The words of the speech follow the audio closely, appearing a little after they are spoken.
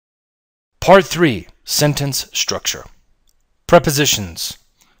Part 3. Sentence Structure. Prepositions.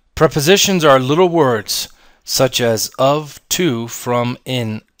 Prepositions are little words such as of, to, from,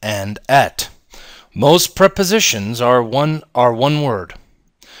 in, and at. Most prepositions are one word.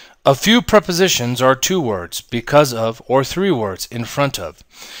 A few prepositions are two words, because of, or three words in front of.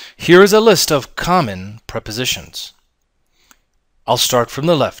 Here is a list of common prepositions. I'll start from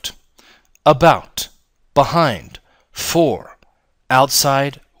the left. About, behind, for,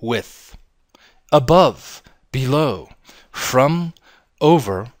 outside, with. Above, below, from,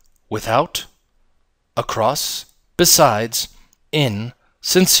 over, without, across, besides, in,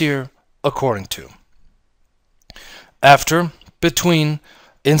 sincere, according to. After, between,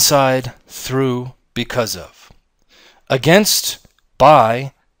 inside, through, because of. Against,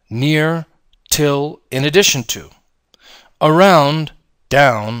 by, near, till, in addition to. Around,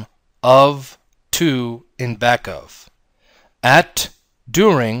 down, of, to, in back of. At,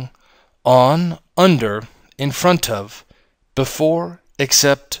 during, on, under, in front of, before,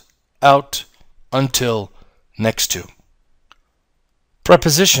 except, out, until, next to.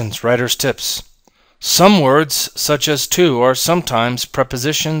 Prepositions, writer's tips. Some words, such as to, are sometimes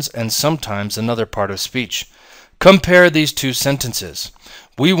prepositions and sometimes another part of speech. Compare these two sentences.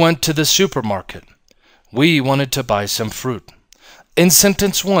 We went to the supermarket. We wanted to buy some fruit. In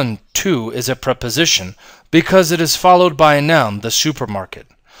sentence 1, to is a preposition because it is followed by a noun, the supermarket.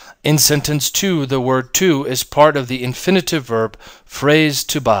 In sentence 2, the word to is part of the infinitive verb phrase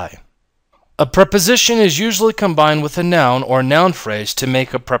to buy. A preposition is usually combined with a noun or noun phrase to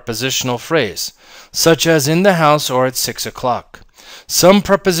make a prepositional phrase, such as in the house or at 6 o'clock. Some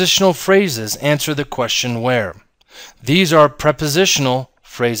prepositional phrases answer the question where. These are prepositional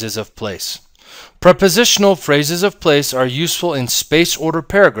phrases of place. Prepositional phrases of place are useful in space-order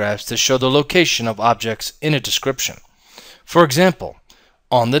paragraphs to show the location of objects in a description. For example,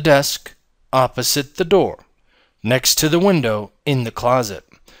 on the desk, opposite the door, next to the window, in the closet,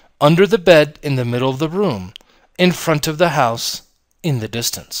 under the bed, in the middle of the room, in front of the house, in the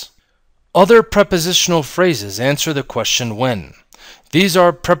distance. Other prepositional phrases answer the question when. These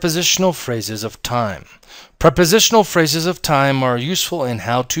are prepositional phrases of time. Prepositional phrases of time are useful in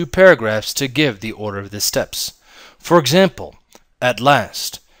how-to paragraphs to give the order of the steps. For example, at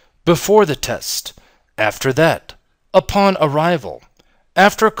last, before the test, after that, upon arrival,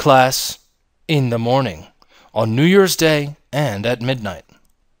 after class, in the morning, on New Year's Day, and at midnight.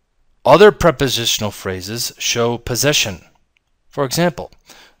 Other prepositional phrases show possession. For example,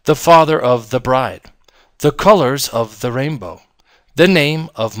 the father of the bride, the colors of the rainbow, the name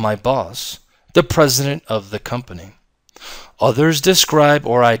of my boss, the president of the company. Others describe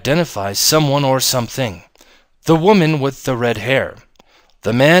or identify someone or something. The woman with the red hair,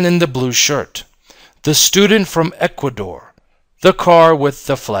 the man in the blue shirt, the student from Ecuador, the car with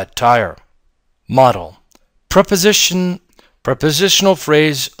the flat tire. Model. Prepositional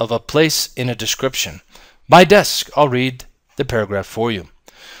phrase of a place in a description. My desk. I'll read the paragraph for you.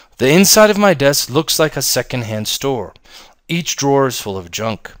 The inside of my desk looks like a second-hand store. Each drawer is full of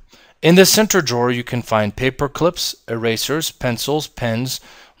junk. In the center drawer you can find paper clips, erasers, pencils, pens,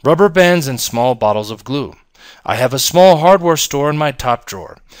 rubber bands, and small bottles of glue. I have a small hardware store in my top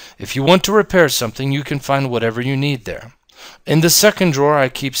drawer. If you want to repair something, you can find whatever you need there. In the second drawer I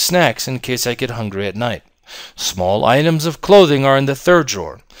keep snacks in case I get hungry at night. Small items of clothing are in the third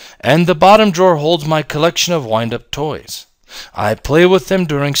drawer, and the bottom drawer holds my collection of wind-up toys. I play with them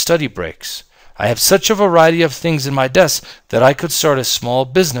during study breaks. I have such a variety of things in my desk that I could start a small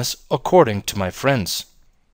business according to my friends.